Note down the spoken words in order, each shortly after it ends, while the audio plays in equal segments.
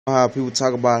How people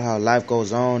talk about how life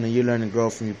goes on and you learn to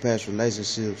grow from your past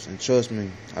relationships. And trust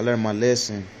me, I learned my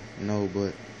lesson,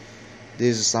 but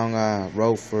this is a song I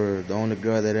wrote for the only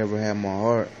girl that ever had my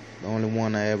heart, the only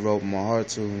one I ever opened my heart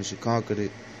to, and she conquered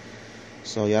it.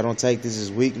 So y'all don't take this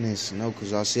as weakness,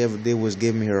 because all she ever did was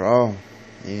give me her all.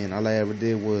 And all I ever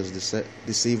did was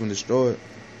deceive and destroy it.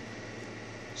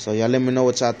 So y'all let me know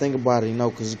what y'all think about it,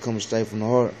 because it comes straight from the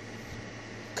heart.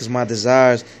 Cause my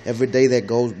desires, every day that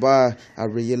goes by, I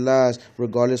realize,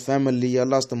 regardless family, I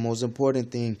lost the most important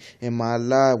thing in my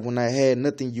life. When I had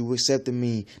nothing, you accepted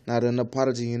me. Not an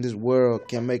apology in this world.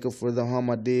 Can't make up for the harm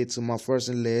I did to my first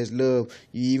and last love.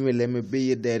 You even let me be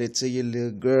your daddy to your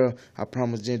little girl. I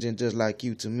promise Ginger, just like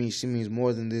you to me, she means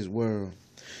more than this world.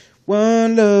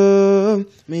 One love,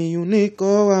 mi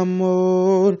único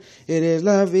amor, eres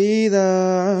la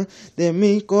vida de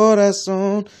mi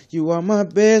corazón. You are my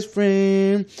best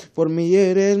friend, por mí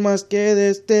eres más que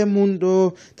de este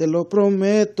mundo, te lo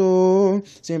prometo,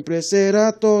 siempre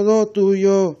será todo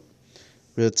tuyo.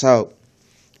 Real talk,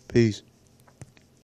 peace.